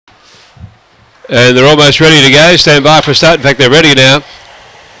And they're almost ready to go. Stand by for a start. In fact, they're ready now.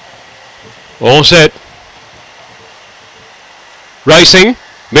 All set. Racing.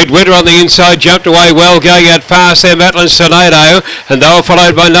 Midwinter on the inside, jumped away well, going out fast there, Matlin Tornado, and they were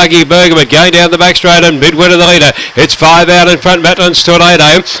followed by Nuggy Burger, but going down the back straight, and Midwinter the leader. It's 5 out in front, Matlin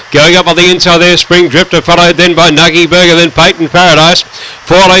Tornado, going up on the inside there, Spring Drifter, followed then by Nuggy Burger, then Peyton Paradise.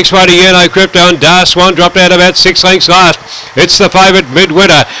 4 lengths away to Uno Crypto, and Dar Swan dropped out about 6 lengths last. It's the favourite,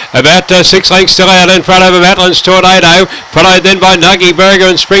 Midwinter, about 6 lengths still out in front over Matlin's Tornado, followed then by Nuggy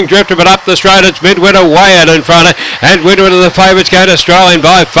Burger and Spring Drifter, but up the straight, it's Midwinter way out in front, and Midwinter the favourites going Australian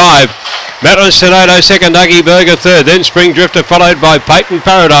by 5. Matlin's Tornado second, Nuggy Burger third, then Spring Drifter followed by Peyton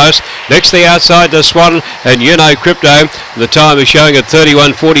Paradise. Next the outside to Swan and Uno Crypto. The time is showing at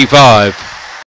 31:45.